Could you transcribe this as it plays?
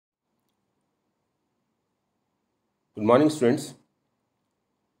Good morning, students.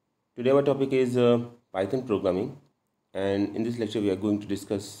 Today our topic is Python programming, and in this lecture we are going to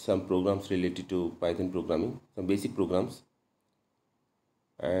discuss some programs related to Python programming, some basic programs,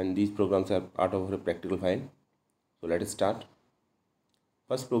 and these programs are part of a practical file. So let us start.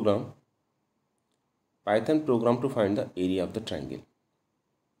 First program, Python program to find the area of the triangle.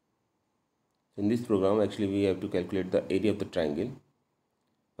 In this program, actually we have to calculate the area of the triangle.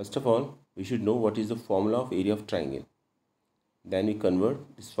 First of all, we should know what is the formula of area of triangle. Then we convert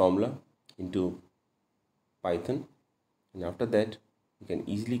this formula into Python, and after that we can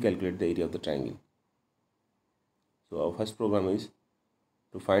easily calculate the area of the triangle. So our first program is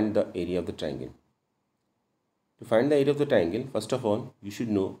to find the area of the triangle. To find the area of the triangle, first of all you should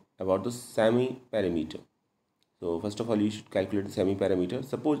know about the semi-parameter. So first of all you should calculate the semi-parameter.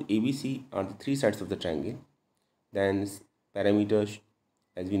 Suppose ABC are the three sides of the triangle, then parameter,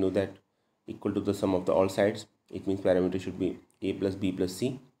 as we know that, equal to the sum of the all sides. It means parameter should be a plus b plus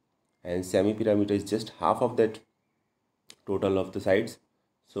c, and semi-parameter is just half of that total of the sides.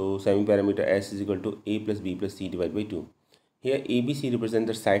 So semi-parameter S is equal to a plus b plus c divided by 2. Here ABC represent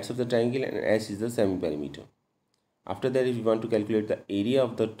the sides of the triangle and S is the semi-parameter. After that, if you want to calculate the area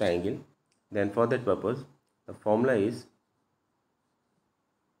of the triangle, then for that purpose the formula is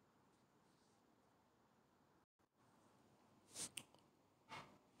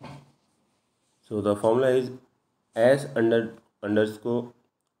S underscore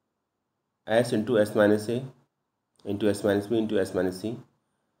S into S minus A into S minus B into S minus C,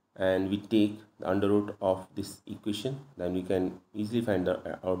 and we take the under root of this equation, then we can easily find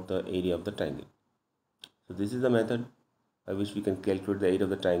out the area of the triangle. So this is the method by which we can calculate the area of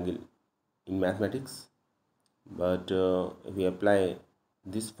the triangle in mathematics, but if we apply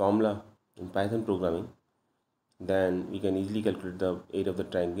this formula in Python programming, then we can easily calculate the area of the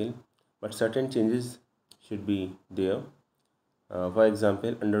triangle, but certain changes should be there. For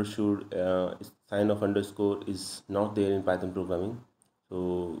example, sign of underscore is not there in Python programming,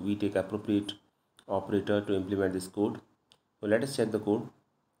 so we take appropriate operator to implement this code. So let us check the code.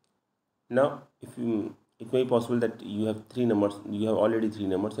 Now it may be possible that you have already three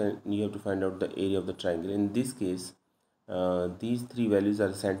numbers and you have to find out the area of the triangle. In this case, these three values are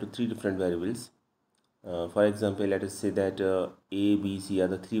assigned to three different variables. For example, let us say that a, b, c are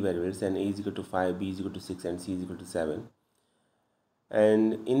the three variables, and a is equal to 5, b is equal to 6, and c is equal to 7.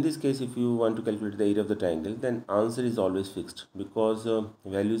 And in this case, if you want to calculate the area of the triangle, then answer is always fixed, because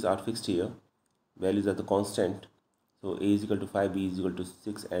values are fixed here. Values are the constant. So a is equal to 5, b is equal to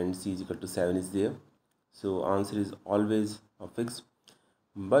 6, and c is equal to 7 is there. So answer is always fixed.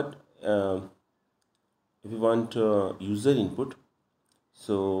 But if you want user input,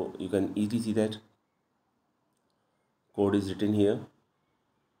 so you can easily see that code is written here,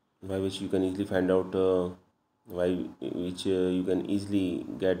 by which you can easily find out you can easily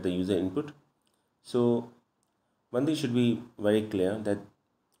get the user input. So one thing should be very clear, that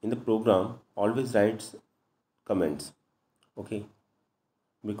in the program always writes comments, okay,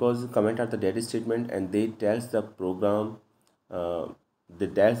 because comment are the data statement, and they tells the program, they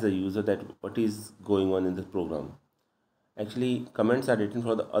tells the user that what is going on in the program. Actually, comments are written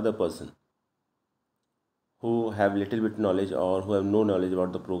for the other person who have little bit knowledge or who have no knowledge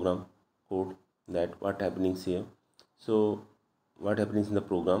about the program code, that what happenings here. So what happens in the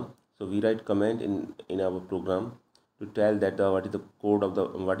program, so we write comment in our program to tell that what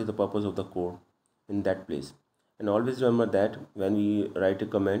is the purpose of the code in that place. And always remember that when we write a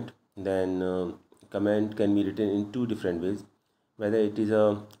comment, then comment can be written in two different ways, whether it is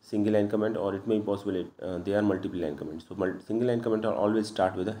a single line comment or it may be possible they are multiple line comments. So single line comment are always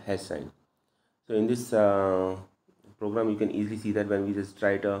start with a hash sign. So in this program you can easily see that when we just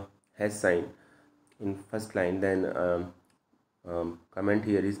write a hash sign in first line, then comment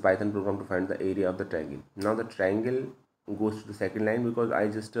here is Python program to find the area of the triangle. Now the triangle goes to the second line, because I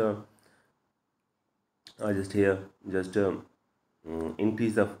just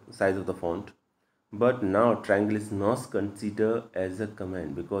increase the size of the font. But now triangle is not considered as a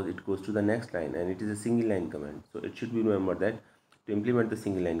command, because it goes to the next line and it is a single line command. So it should be remembered that to implement the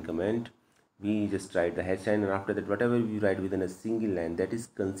single line command, we just write the hash sign, and after that whatever we write within a single line, that is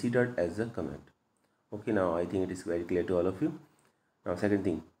considered as a command. Okay, now I think it is very clear to all of you. Now second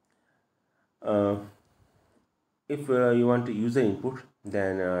thing, if you want to use the input,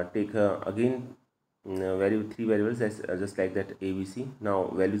 then take again three variables as just like that, ABC.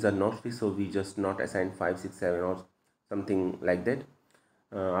 Now values are not fixed, so we just not assign 5, 6, 7 or something like that.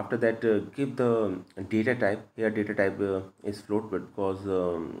 After that, give the data type. Here data type is float, because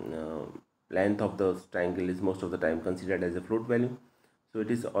length of the triangle is most of the time considered as a float value, so it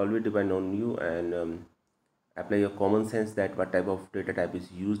is always depend on you. And apply your common sense that what type of data type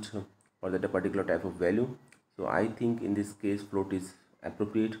is used for that particular type of value. So I think in this case float is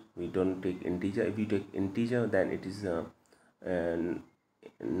appropriate. We don't take integer. If you take integer, then it is and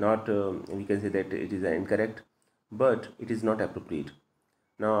not we can say that it is incorrect, but it is not appropriate.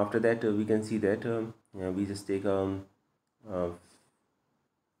 Now after that we can see that we just take uh,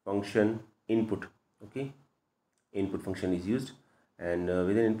 function input. Okay, input function is used, and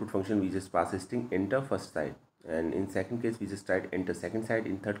within input function we just pass a string enter first side, and in second case we just write enter second side,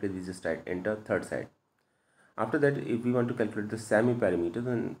 in third case we just write enter third side. After that, if we want to calculate the semi parameter,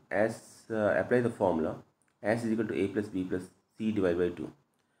 then as apply the formula s is equal to a plus b plus c divided by 2.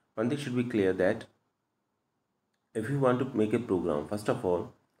 One thing should be clear that if you want to make a program, first of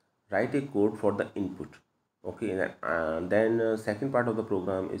all write a code for the input. Okay, and then second part of the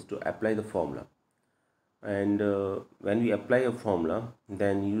program is to apply the formula. And when we apply a formula,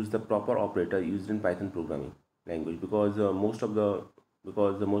 then use the proper operator used in Python programming language, because most of the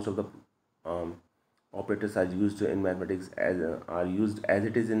um, operators are used in mathematics as are used as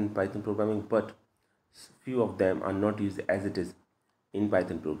it is in Python programming, but few of them are not used as it is in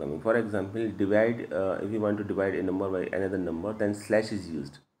Python programming. For example, divide, if you want to divide a number by another number, then slash is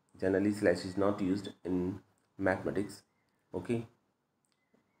used. Generally slash is not used in mathematics. Okay,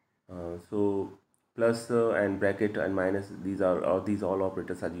 so plus and bracket and minus, these all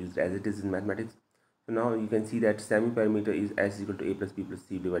operators are used as it is in mathematics. So now you can see that semi parameter is s equal to a plus b plus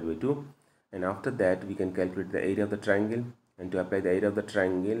c divided by 2, and after that we can calculate the area of the triangle. And to apply the area of the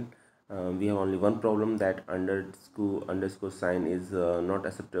triangle, we have only one problem, that underscore sign is not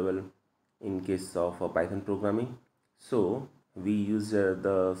acceptable in case of Python programming. So we use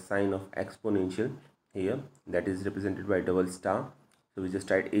the sign of exponential here, that is represented by double star. So we just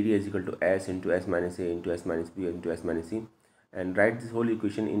write area is equal to s into s minus a into s minus b into s minus c, and write this whole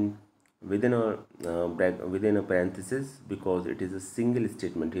equation in within a parenthesis, because it is a single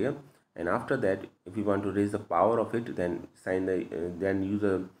statement here. And after that, if we want to raise the power of it, then then use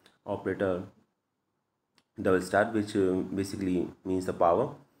a operator double star, which basically means the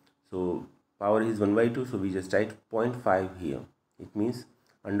power. So power is 1 by 2, so we just write 0.5 here. It means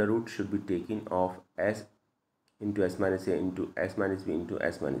under root should be taken of s into s minus a into s minus b into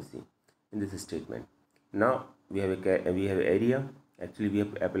s minus c in this statement. Now we have area. Actually we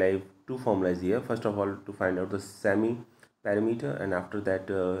have applied two formulas here. First of all, to find out the semi parameter, and after that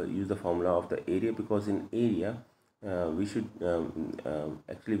use the formula of the area, because in area we should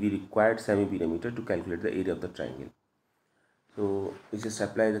actually we required semi parameter to calculate the area of the triangle. So we just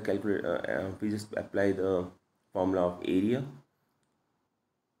apply the formula of area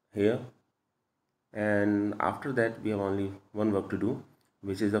here, and after that we have only one work to do,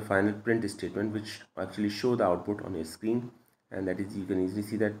 which is the final print statement, which actually show the output on your screen. And that is, you can easily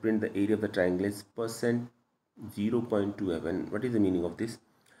see that print the area of the triangle is percent 0.2f. And what is the meaning of this?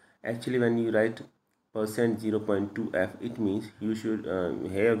 Actually, when you write percent 0.2f, it means you should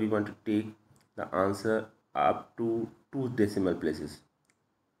here we want to take the answer up to two decimal places,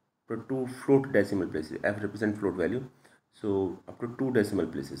 to two float decimal places. F represent float value, so up to two decimal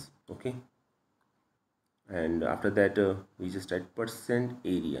places. Okay, and after that we just write percent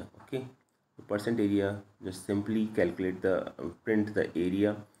area. Okay, the percent area, just simply calculate the print the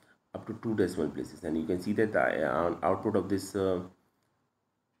area up to two decimal places, and you can see that the output of this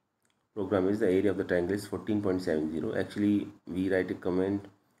program is the area of the triangle is 14.70. Actually we write a comment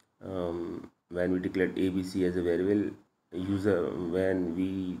when we declared abc as a variable user, when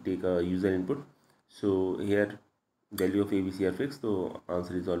we take a user input. So here value of abc are fixed, so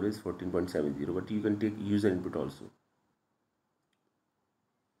answer is always 14.70, but you can take user input also.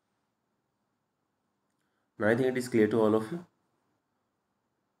 Now I think it is clear to all of you.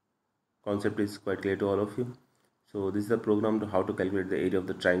 Concept is quite clear to all of you. So this is the program to how to calculate the area of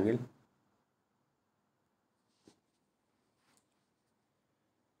the triangle.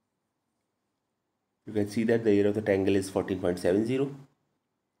 You can see that the area of the triangle is 14.70.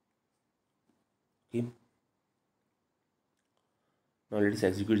 Okay. Now let us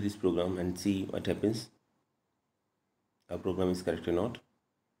execute this program and see what happens. Our program is correct or not.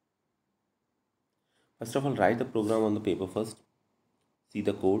 First of all, write the program on the paper first. See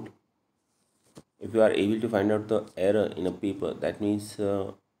the code. If you are able to find out the error in a paper, that means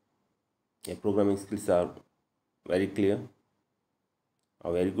your programming skills are very clear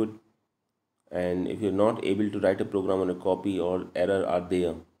or very good. And if you're not able to write a program on a copy, or error are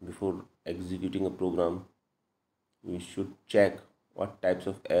there, before executing a program you should check what types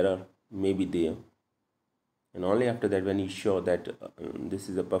of error may be there, and only after that, when you sure that this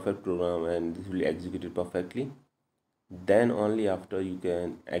is a perfect program and this will be executed perfectly, then only after you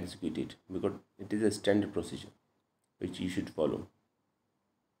can execute it, because it is a standard procedure which you should follow.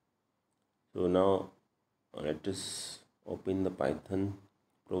 So now let us open the Python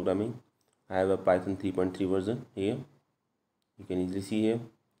programming. I have a Python 3.3 version here. You can easily see here.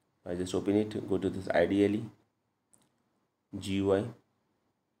 I just open it, go to this IDLE GUI,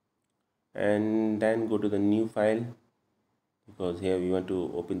 and then go to the new file, because here we want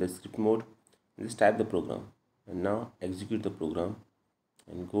to open the script mode. Just type the program and now execute the program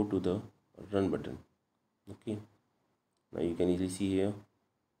and go to the run button. Okay, now you can easily see here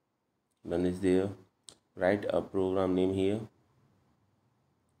run is there. Write a program name here,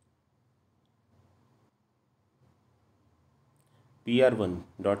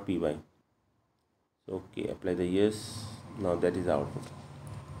 pr1.py. Okay, apply the yes. Now that is the output.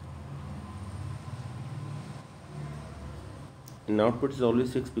 And output is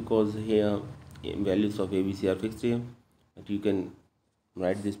always fixed because here values of ABC are fixed here, but you can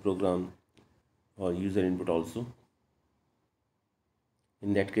write this program for user input also.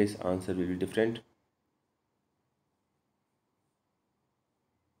 In that case answer will be different.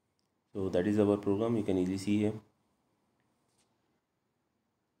 So that is our program, you can easily see here.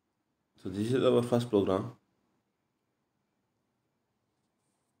 So this is our first program.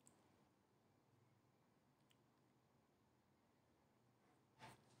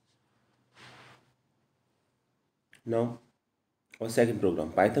 Now our second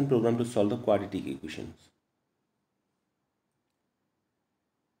program, Python program to solve the quadratic equations.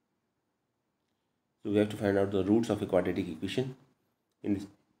 So we have to find out the roots of a quadratic equation in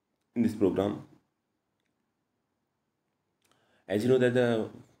this program. As you know that the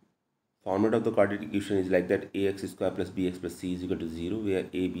format of the quadratic equation is like that: ax square plus bx plus c is equal to 0, where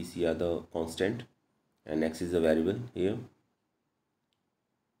a, b, c are the constant and x is a variable here.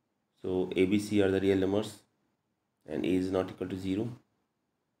 So a, b, c are the real numbers and a is not equal to 0,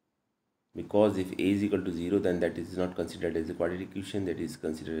 because if a is equal to 0, then that is not considered as a quadratic equation, that is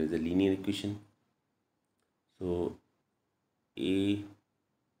considered as a linear equation. So a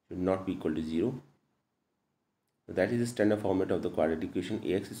should not be equal to 0. So that is the standard format of the quadratic equation: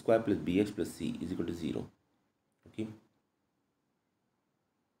 ax square plus bx plus c is equal to 0. Okay.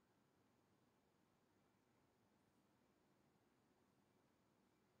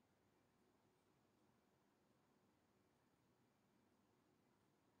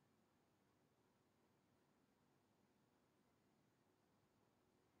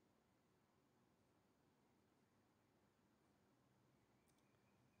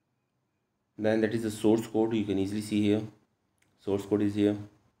 Then that is the source code, you can easily see here. Source code is here.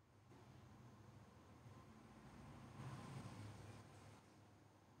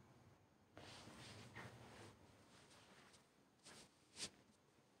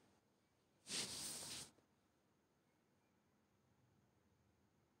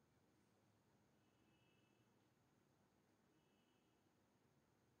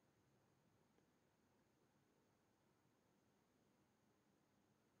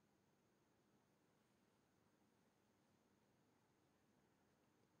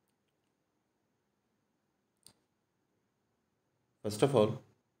 First of all,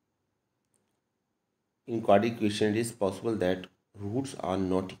 in quadratic equation it is possible that roots are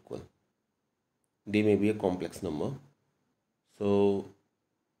not equal. They may be a complex number. So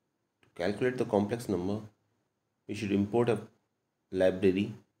to calculate the complex number, we should import a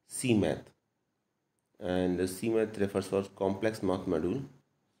library CMath, and the CMath refers for complex math module.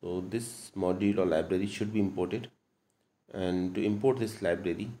 So this module or library should be imported, and to import this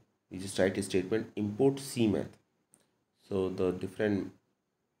library we just write a statement import CMath. So the different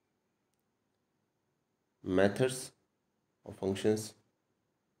methods or functions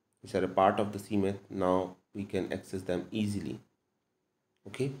which are a part of the CMath, now we can access them easily.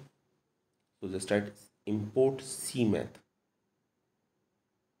 Okay, so just write import CMath.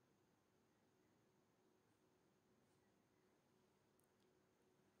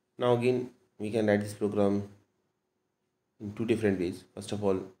 Now again we can write this program in two different ways. First of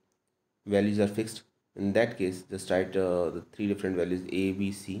all, values are fixed. In that case just write the three different values a,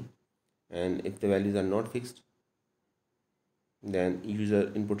 b, c, and if the values are not fixed, then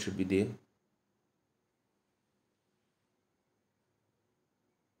user input should be there.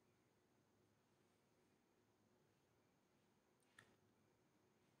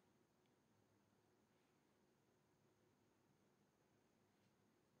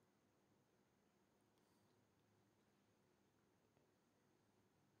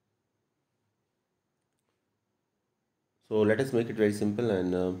 So let us make it very simple,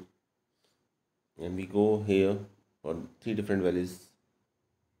 and we go here for three different values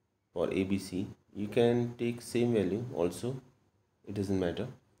for a, b, c. You can take same value also, it doesn't matter,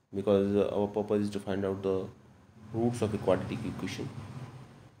 because our purpose is to find out the roots of a quadratic equation.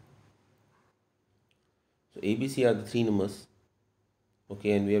 So ABC are the three numbers,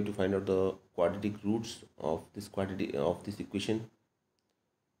 okay, and we have to find out the quadratic roots of this equation,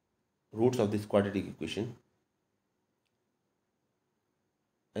 roots of this quadratic equation,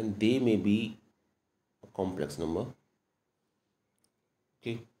 and they may be a complex number.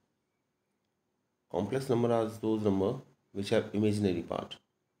 Okay, complex number are those number which have imaginary part,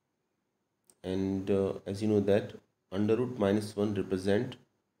 and as you know that under root minus 1 represent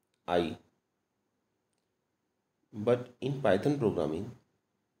I, but in Python programming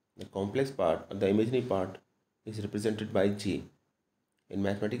the complex part, the imaginary part, is represented by j. In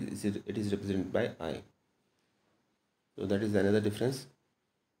mathematics it is represented by I. So that is another difference.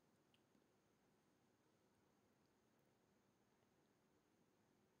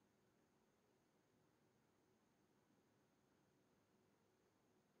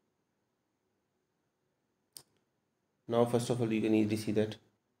 Now first of all you can easily see that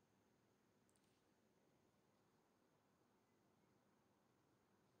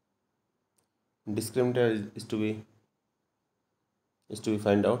discriminator is to be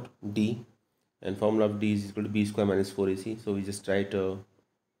find out d, and formula of d is equal to b square minus 4ac. So we just write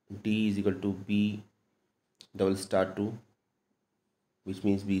d is equal to b double star 2, which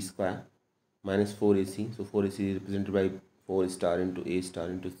means b square, minus 4ac. So 4ac is represented by 4 star into a star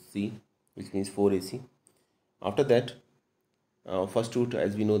into c, which means 4ac. After that, first root,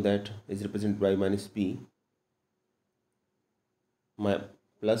 as we know, that is represented by minus b, my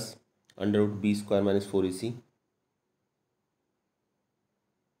plus under root b square minus 4ac.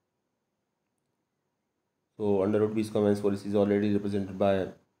 So under root b square minus 4ac is already represented by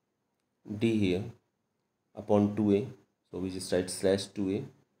d here upon 2a. So we just write slash 2a.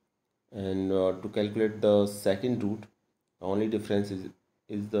 And to calculate the second root, the only difference is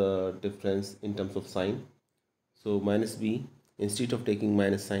the difference in terms of sign. So minus b, instead of taking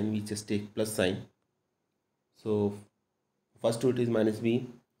minus sign, we just take plus sign. So first root is minus b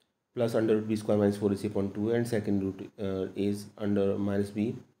plus under root b square minus 4ac upon 2, and second root is under minus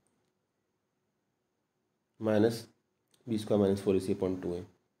b minus b square minus 4ac upon 2a.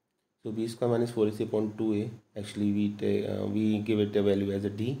 So b square minus 4ac upon 2a, actually we give it a value as a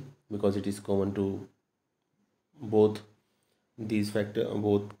d, because it is common to both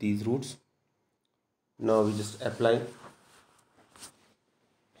both these roots. Now we just apply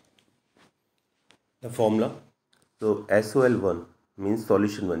the formula. So SOL1 means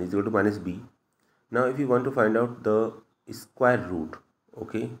solution 1 is equal to minus b. Now if you want to find out the square root,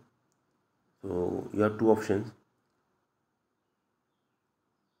 okay, so you have two options.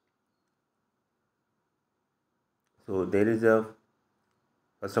 So there is a,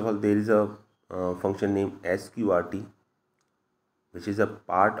 first of all, there is a function named sqrt, which is a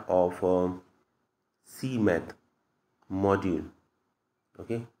part of cmath module.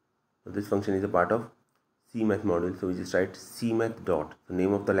 Okay, so this function is a part of cmath module. So we just write cmath dot, the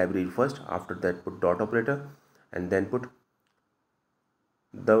name of the library first, after that put dot operator, and then put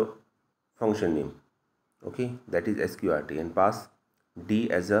the function name, okay, that is sqrt, and pass d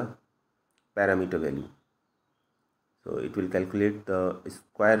as a parameter value. So it will calculate the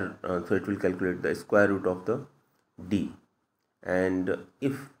square, so it will calculate the square root of the d, and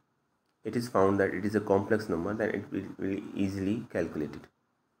if it is found that it is a complex number, then it will easily calculate it.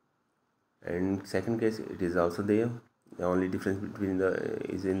 And second case, it is also there. The only difference between the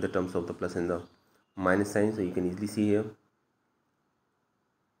is in the terms of the plus and the minus sign. So you can easily see here.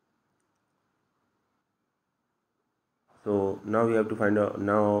 So now we have to find out,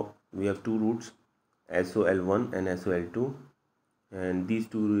 now we have two roots, SOL1 and SOL2, and these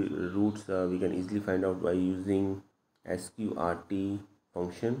two roots we can easily find out by using sqrt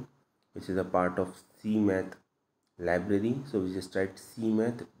function, which is a part of cmath library. So we just write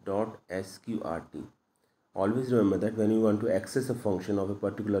cmath.sqrt. Always remember that when you want to access a function of a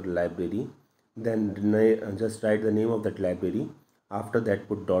particular library, then just write the name of that library, after that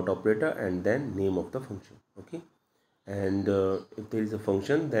put dot operator and then name of the function. Okay, and if there is a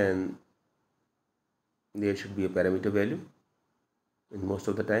function, then there should be a parameter value. In most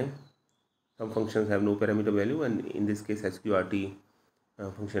of the time, some functions have no parameter value, and in this case sqrt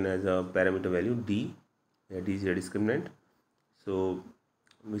function has a parameter value d, that is a discriminant, so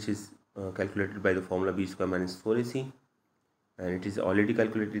which is calculated by the formula b square minus 4ac, and it is already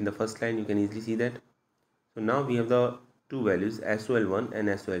calculated in the first line. You can easily see that. So now we have the two values, SOL1 and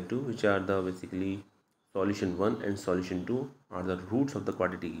SOL2, which are the basically solution 1 and solution 2 are the roots of the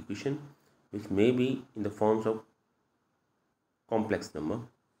quadratic equation, which may be in the forms of complex number.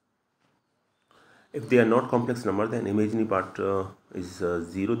 If they are not complex number, then imaginary part is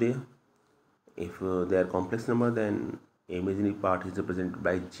 0 there. If they are complex number, then imaginary part is represented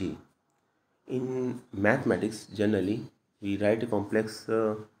by j. In mathematics, generally we write a complex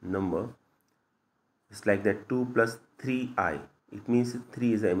number. It's like that 2 plus 3i. It means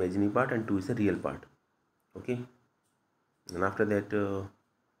 3 is the imaginary part and 2 is the real part. Okay. And after that,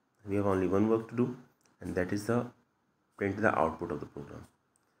 we have only one work to do, and that is the print the output of the program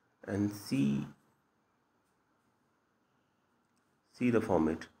and see the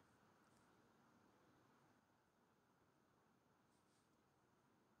format.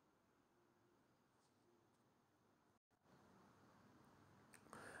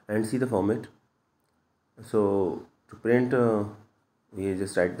 And see the format. So to print, we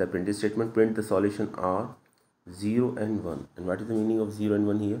just write the print statement. Print the solution are 0 and 1. And what is the meaning of 0 and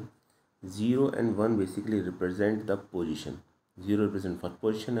 1 here? 0 and 1 basically represent the position. 0 represents first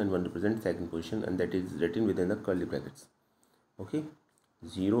position and 1 represents second position, and that is written within the curly brackets. Okay,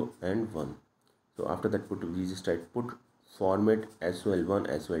 0 and 1. So after that, we just write put format sol1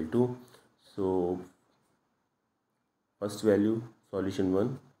 sol2. So first value solution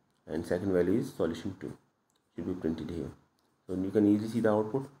 1 and second value is solution 2 should be printed here. So you can easily see the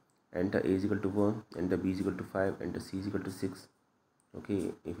output. Enter a is equal to 1, enter b is equal to 5, enter c is equal to 6.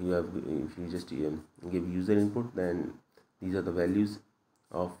 Okay, if you just give user input, then these are the values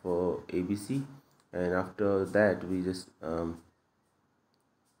of abc, and after that we just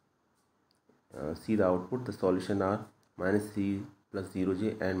see the output. The solution are minus 3 plus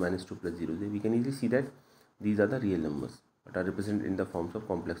 0j and minus 2 plus 0j. We can easily see that these are the real numbers but are represented in the forms of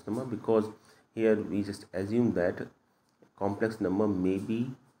complex number, because here we just assume that complex number may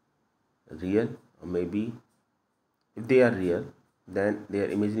be real, or maybe if they are real, then their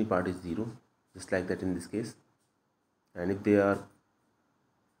imaginary part is 0, just like that in this case. And if they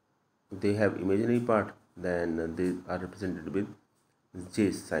have imaginary part, then they are represented with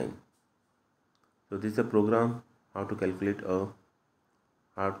j sign. So this is a program how to calculate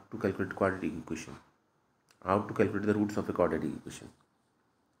quadratic equation, how to calculate the roots of a quadratic equation.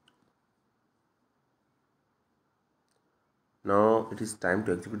 Now it is time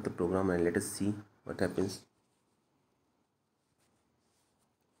to execute the program, and let us see what happens.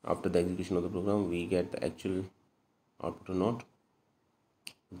 After the execution of the program, we get the actual output or not.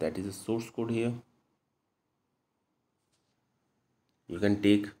 That is the source code here. You can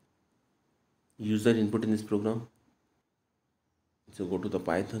take user input in this program. So go to the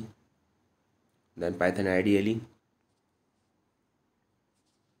Python, then Python IDLE.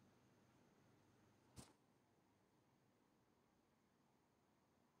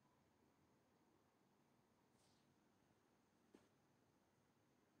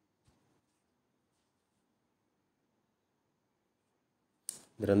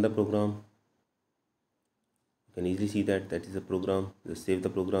 Run the program. You can easily see that is the program. Just save the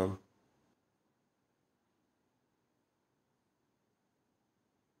program.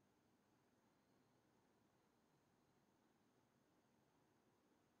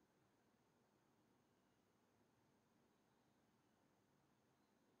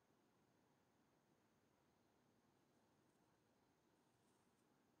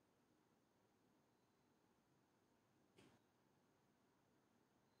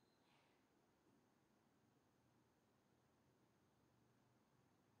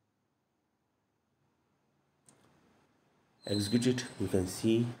 Execute it. You can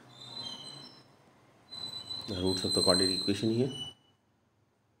see the roots of the quadratic equation here.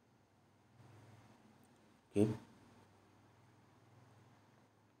 Okay.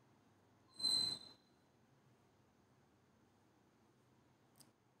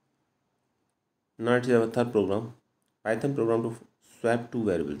 Now it is our third program, Python program to swap two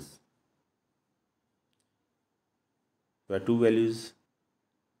variables. We have two values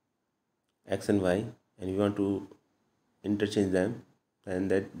x and y, and we want to interchange them,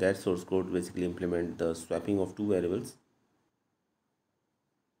 and that source code basically implement the swapping of two variables.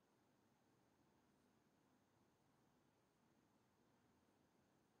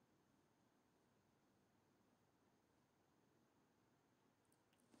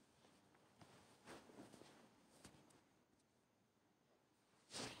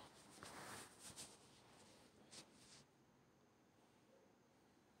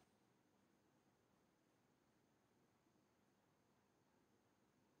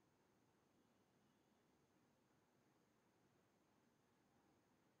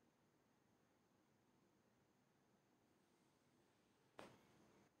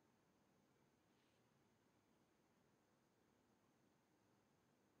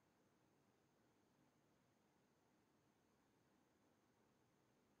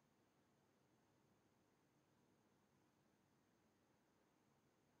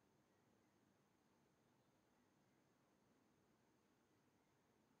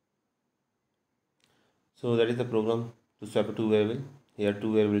 So that is the program to swap a two variable. Here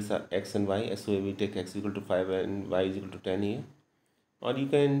two variables are x and y. So we take x equal to 5 and y is equal to 10 here. Or you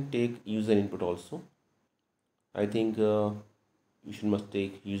can take user input also. I think you should must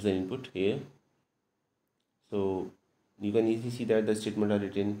take user input here. So you can easily see that the statement are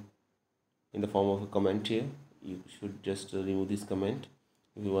written in the form of a comment here. You should just remove this comment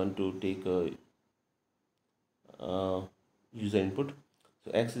if you want to take a user input.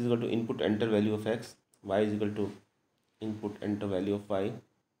 So x is equal to input enter value of x, y is equal to input enter value of y.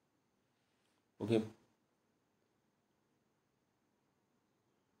 Okay.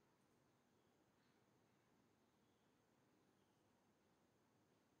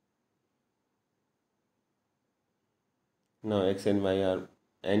 Now x and y are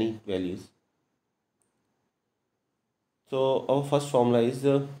any values. So our first formula is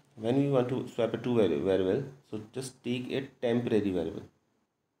when we want to swap a two variable, so just take a temporary variable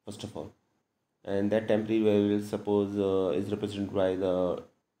first of all, and that temporary variable suppose is represented by the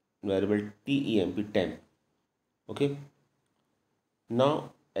variable temp. Okay.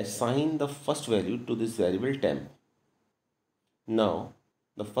 Now assign the first value to this variable temp. Now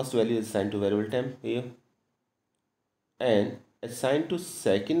the first value is assigned to variable temp here, and assign to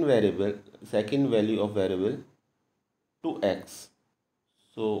second value of variable to x.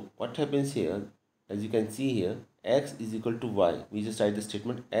 So what happens here, as you can see here, x is equal to y. We just write the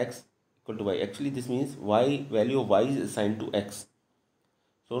statement x equal to y. Actually this means y, value of y is assigned to x.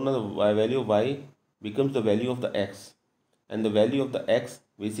 So now the value of y becomes the value of the x, and the value of the x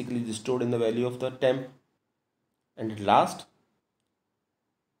basically is stored in the value of the temp. And at last,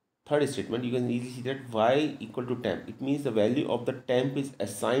 third statement, you can easily see that y equal to temp. It means the value of the temp is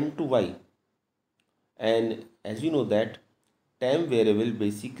assigned to y. And as you know that temp variable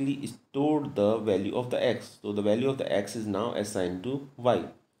basically stored the value of the x. So the value of the x is now assigned to y.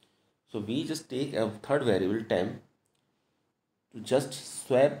 So we just take a third variable temp to just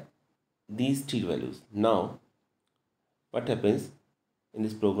swap these three values. Now what happens in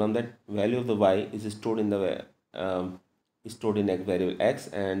this program, that value of the y is stored in the variable x,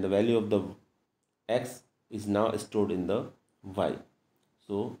 and the value of the x is now stored in the y.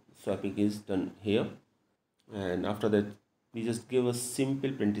 So swapping is done here, and after that we just give a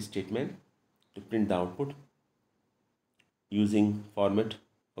simple print statement to print the output using format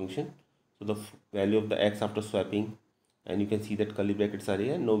function. So the value of the x after swapping, and you can see that curly brackets are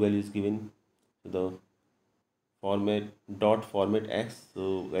here, no value is given to the format x,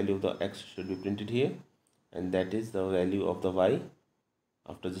 so value of the x should be printed here, and that is the value of the y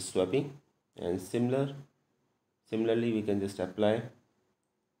after the swapping. And similarly we can just apply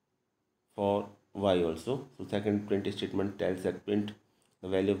for y also. So second print statement tells that print the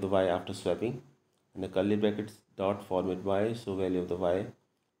value of the y after swapping, and the curly brackets dot format y, so value of the y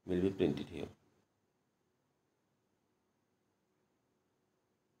will be printed here.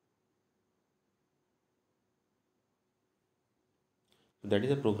 So that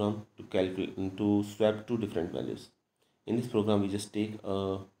is a program to calculate, to swap two different values. In this program we just take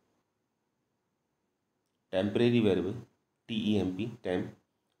a temporary variable temp,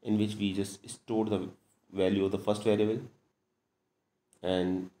 in which we just store the value of the first variable,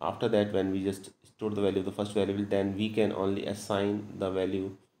 and after that when we just store the value of the first variable, then we can only assign the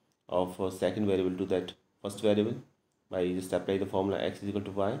value of a second variable to that first variable by just apply the formula x is equal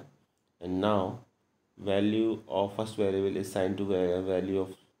to y. And now value of first variable is assigned to value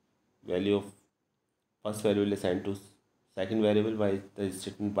of first variable assigned to second variable by the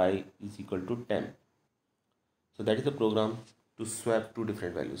statement y is equal to temp. So that is the program to swap two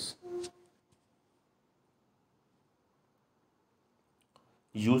different values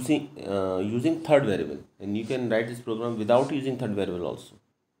using third variable, and you can write this program without using third variable also.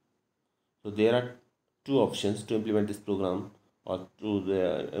 So there are two options to implement this program, or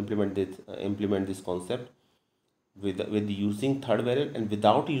to implement this concept with using third variable and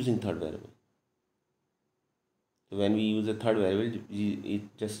without using third variable. So when we use a third variable, it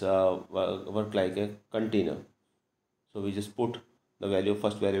just work like a container. So we just put the value of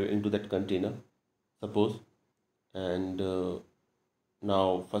first variable into that container, suppose, and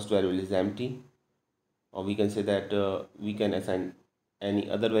now first variable is empty, or we can say that we can assign any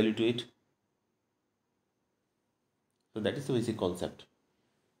other value to it. So that is the basic concept.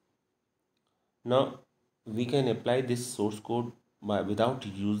 Now we can apply this source code without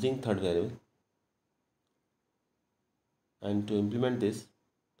using third variable, and to implement this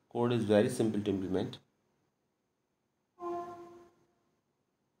code is very simple to implement.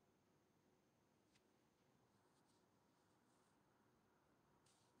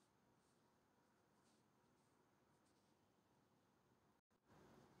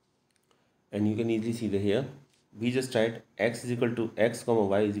 and you can easily see the here we just tried x is equal to x comma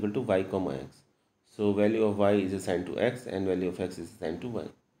y is equal to y comma x. So value of y is assigned to x and value of x is assigned to y.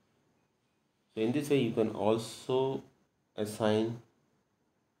 So in this way you can also assign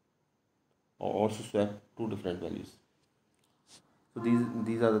or also swap two different values. So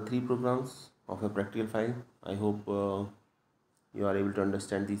these are the three programs of a practical file. I hope you are able to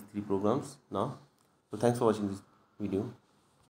understand these three programs now. So thanks for watching this video.